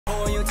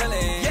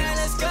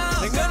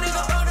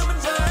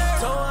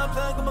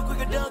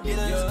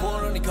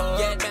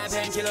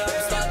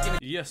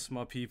Yes,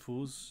 my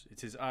peoples,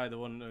 it is I, the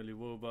one and only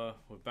Woabah.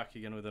 We're back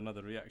again with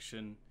another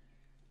reaction.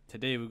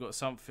 Today we've got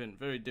something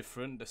very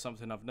different. There's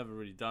something I've never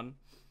really done.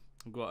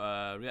 I've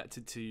got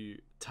reacted to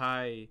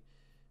Thai,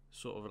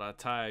 sort of like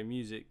Thai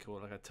music, or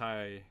like a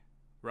Thai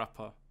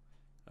rapper.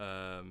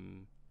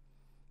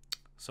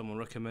 Someone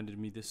recommended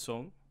me this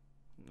song,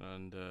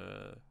 and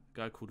a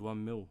guy called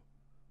 1mil.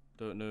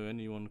 Don't know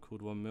anyone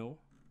called 1mil,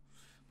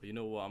 but you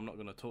know what, I'm not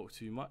gonna talk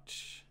too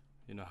much.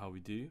 You know how we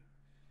do.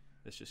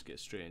 Let's just get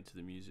straight into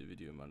the music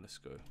video, man. Let's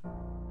go.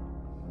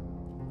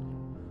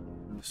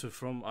 So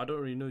I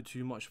don't really know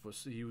too much, but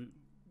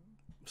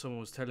someone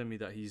was telling me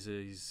that he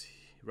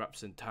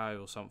raps in Thai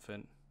or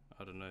something.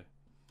 I don't know,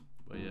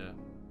 but yeah,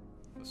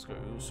 let's go.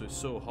 Also, it's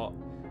so hot.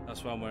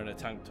 That's why I'm wearing a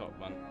tank top,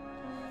 man.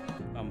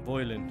 I'm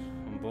boiling.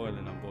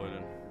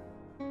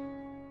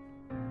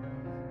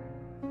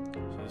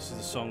 So this is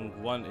the song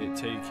 "Want It,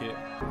 Take It,"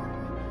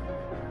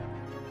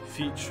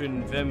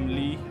 featuring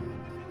VEMLYIE.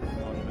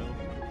 1mil.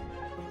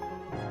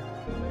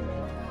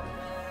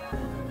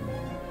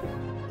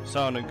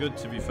 Sounding good,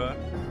 to be fair.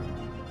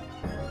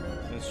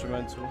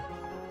 Instrumental.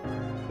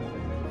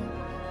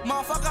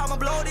 Motherfucker, I'ma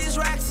blow these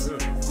racks.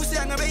กูเสี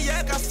ยงกันไปเยอ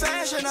ะกับแฟ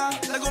ชั่นนะ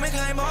แล้วกูไม่เค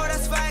ยโม้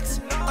that's facts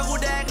แต่กู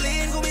แดกลี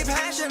นกูมี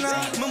passion นะ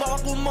มึงบอกว่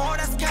ากูโม้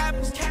that's cap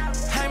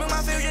ให้มึงมา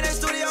feel อยู่ใน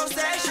studio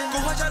station กู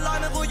ควรจะลอย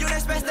เหมือนกูอยู่ใน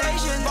space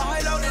station บอกให้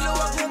โลกได้รู้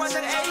ว่ากูมาจ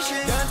าก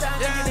Asian.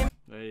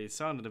 It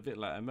sounded a bit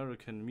like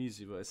American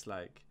music, but it's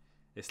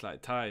like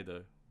Thai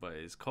though. But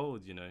it's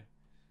cold, you know.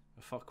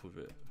 I fuck with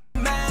it.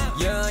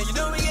 Yeah, you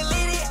know we get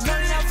litty.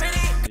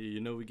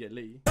 You know we get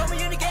litty. Know me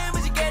in the game,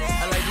 but you get it.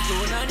 I like to go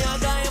on your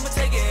guy, I'ma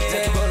take it.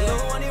 Take it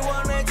low on the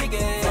one way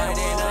ticket.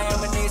 Friday night,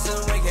 I'ma need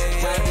some wicked.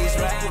 Where these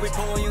racks will be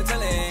pulling you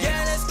tell it.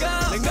 Yeah, let's go.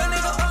 Like a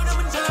nigga on them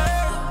and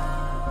turn.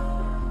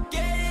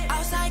 Get it.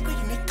 Outside, go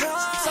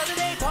unicorn.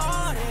 Saturday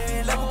party.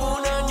 Like we're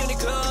going on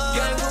unicorn.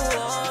 Yeah, go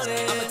on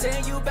it. I'ma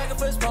take you back at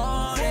first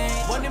party.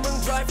 One day,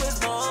 we'll drive first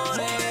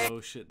morning.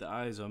 Oh shit, the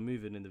eyes are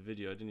moving in the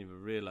video. I didn't even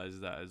realize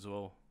that as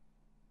well.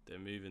 They're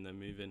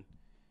moving.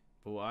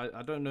 But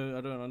I don't know,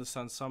 I don't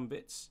understand some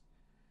bits.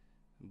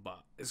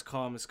 But it's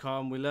calm.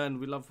 We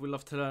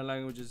love to learn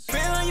languages. Feel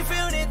how you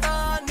feel it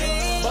on me.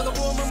 But the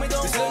woman we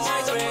don't go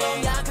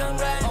away. I come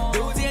right.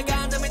 Do the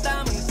again, tell me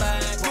time and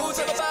back. Go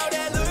talk about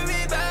that Louis V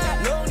bag.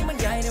 No, you man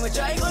guy, never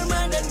try one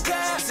man then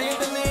care. See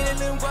the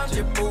lead and one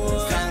chip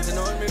poor. Can't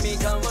know me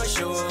become a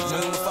show.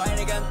 Moon fight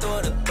again to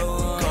the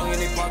door. Call you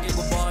the pocket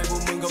boy, who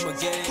moon come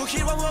again. Who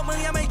keep one woman,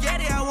 I may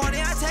get it. I want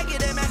it, I take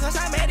it, man, cause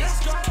I made it.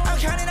 I'm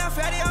counting out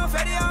fatty.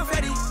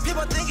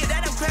 People thinking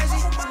that I'm crazy.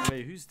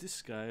 Wait, who's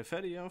this guy?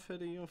 Fetty, I'm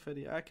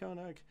Fetty. I can't.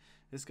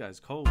 This guy's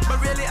cold.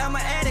 But really, I'm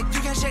an addict. You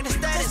can check the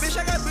status. Bitch,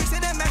 I got bricks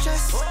in the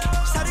mattress.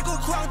 Started go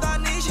kwang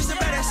thought she's the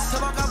baddest. So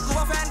I got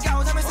go fan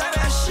girl, tell me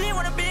savage. She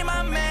wanna be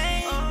my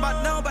main,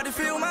 but nobody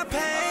feel my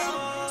pain.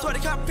 So they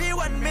copy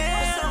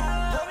 1mil.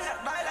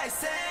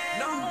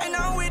 I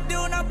know we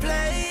do not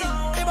play.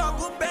 Hey, but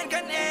good band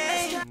can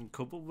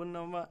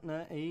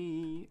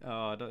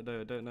Oh, I don't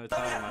know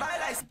Thai, man.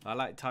 I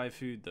like Thai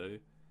food though.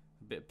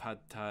 A bit pad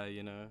Thai,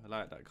 you know. I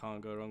like that.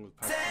 Can't go wrong with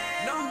pad Thai.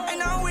 I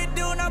know we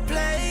do not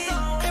play.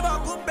 Hey,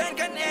 but good band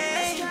can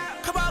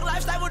come on,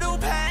 lifestyle we do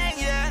paying,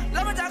 yeah.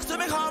 Let me talk to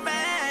me, call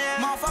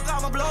man. Motherfucker,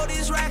 I'ma blow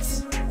these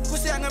racks. กู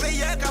เสียงกันไป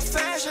เยอะกับแฟ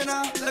ชั่นนะ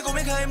แล้วกูไ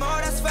ม่เคยโม้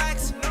that's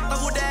facts แต่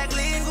กูแดก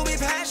ลีนกูมี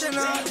passion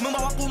นะมึงบ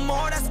อกว่ากูโม้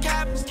that's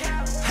cap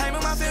ให้มึ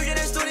งมา feel อยู่ใ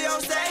น studio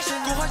station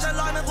กูควรจะ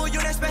ลอยเหมือนกูอ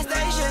ยู่ใน space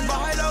station บอก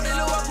ให้โลกได้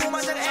รู้ว่ากูมา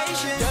จาก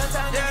Asian.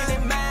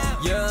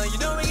 Yeah, you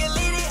know we get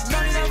litty.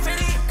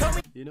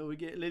 You know we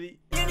get litty.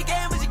 In the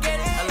game, but you get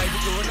it. I like to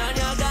go on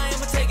your guy,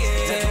 I'ma take it.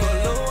 Take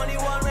it low on the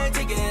one way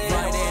ticket.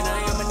 Friday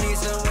night, I'ma need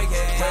some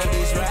wicked. Where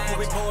these racks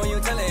will be pulling you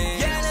tell it.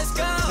 Yeah, let's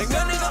go. Like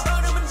a nigga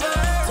on them and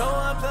turn. So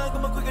I plug,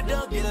 I'm a quicker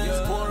dog dealer.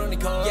 Pour on the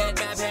car, yeah,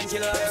 mad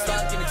painkiller.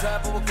 Stuck in the trap,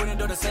 but we're putting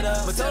door to set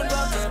up. But don't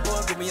drop that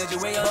boy, put me on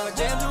your way up. But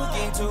jam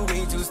looking too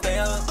weak to stay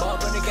up. Ball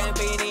on the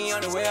campaign,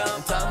 on the way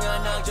up. Time I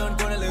knock, John,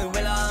 gonna lose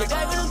me up. Your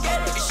guy, we don't get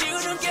it. She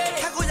don't get it.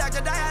 ถ้ากูอยากจ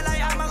ะได้อะไร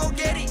I'ma go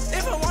get it.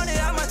 If I want it,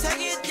 I'ma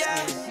take it, yeah.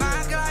 มา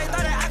ไกลตอ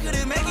นแรก I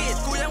couldn't make it.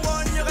 กูยังว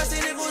นอยู่กับสิ่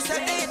งที่กูเซ็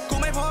ตติดกู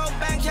ไม่พก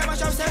แบงค์แค่มา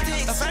ชอบเซ็ตติ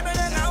ดแต่แฟนไม่ไ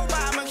ด้เหงาบ้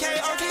ามัน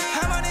KOT ใ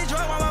ห้มันได้ช่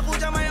วยว่ากู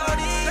จะไม่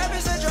OD Let me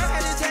say drug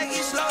and take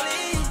it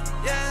slowly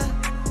yeah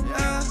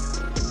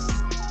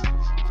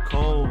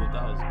Cold.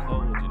 That was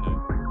cold, you know.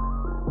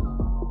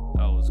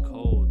 That was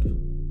cold.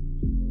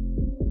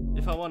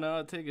 If I want to,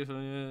 I'll take it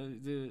from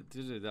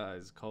you. That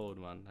is cold,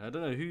 man. I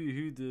don't know who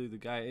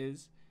the guy is.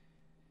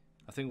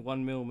 I think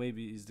 1mil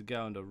maybe is the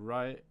guy on the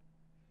right.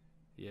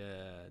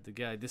 Yeah,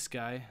 this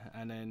guy,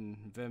 and then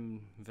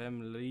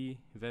VEMLYIE,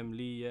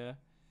 yeah.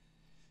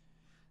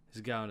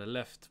 This guy on the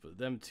left, but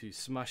them two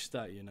smashed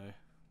that, you know.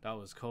 That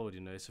was cold,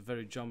 you know. It's a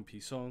very jumpy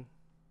song,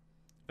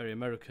 very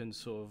American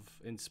sort of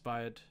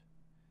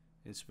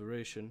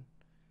inspiration,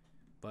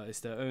 but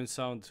it's their own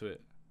sound to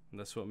it, and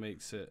that's what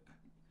makes it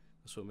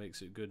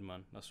good,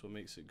 man. That's what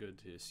makes it good.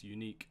 It's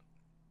unique.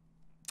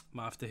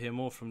 Might have to hear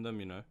more from them,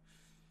 you know.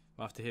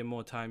 Might have to hear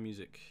more Thai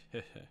music.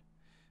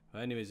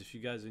 But anyways, if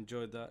you guys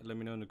enjoyed that, let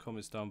me know in the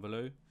comments down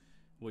below.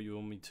 what you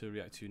want me to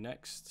react to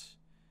next.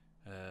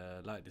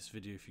 Like this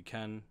video if you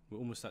can. We're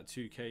almost at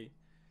 2k.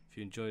 If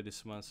you enjoyed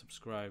this, man,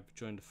 subscribe,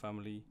 join the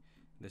family.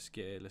 Let's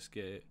get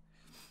it.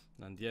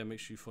 And yeah, make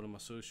sure you follow my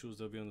socials.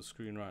 They'll be on the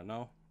screen right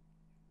now.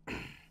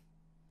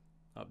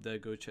 Up there,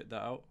 go check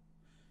that out.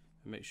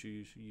 And make sure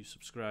you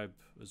subscribe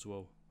as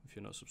well if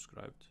you're not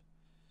subscribed.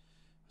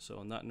 So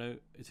on that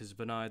note, it is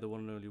VEMLYIE, the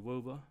one and only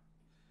Woabah,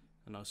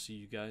 and I'll see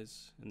you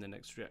guys in the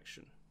next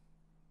reaction.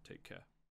 Take care.